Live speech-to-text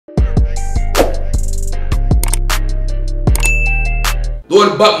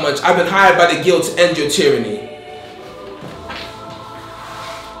Lord Buttmunch, I've been hired by the guild to end your tyranny.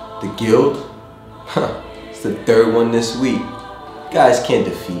 The guild? Huh. It's the third one this week. You guys can't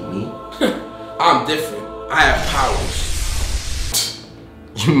defeat me. I'm different. I have powers.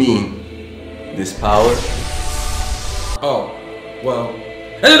 You mean this power? Oh, well,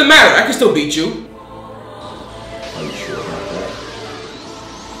 that doesn't matter. I can still beat you. Are you sure about that?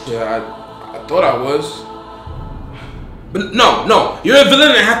 Yeah, I thought I was. But no, you're a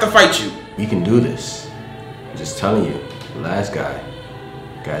villain and I have to fight you. We can do this. I'm just telling you, the last guy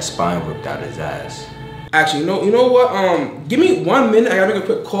got his spine ripped out his ass. Actually, you know what? Give me 1 minute. I gotta make a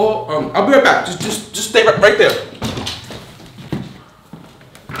quick call. I'll be right back. Just stay right there.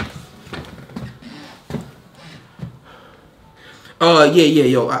 Yeah,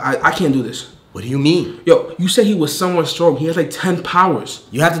 yo, I can't do this. What do you mean? Yo, you said he was somewhat strong. He has like 10 powers.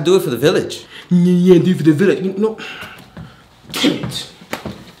 You have to do it for the village. Yeah, do it for the village. You know. Damn it.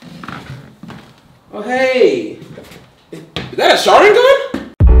 Oh, hey. Is that a sharding gun?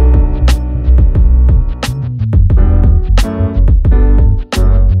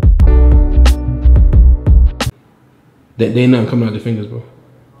 They ain't nothing coming out their fingers, bro.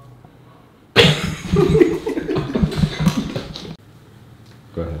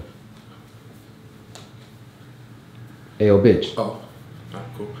 Go ahead. Hey, yo, bitch. Oh, alright,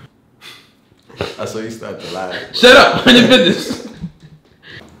 cool. I saw you start to laugh. Shut up, mind your business.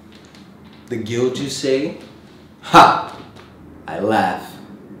 The guild, you say? Ha! I laugh.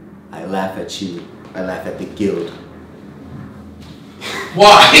 I laugh at you. I laugh at the guild.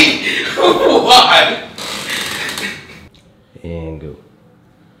 Why? Why? And go.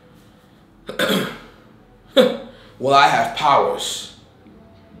 Well, I have powers.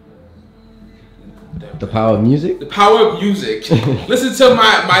 The power of music? The power of music. Listen to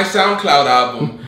my SoundCloud album.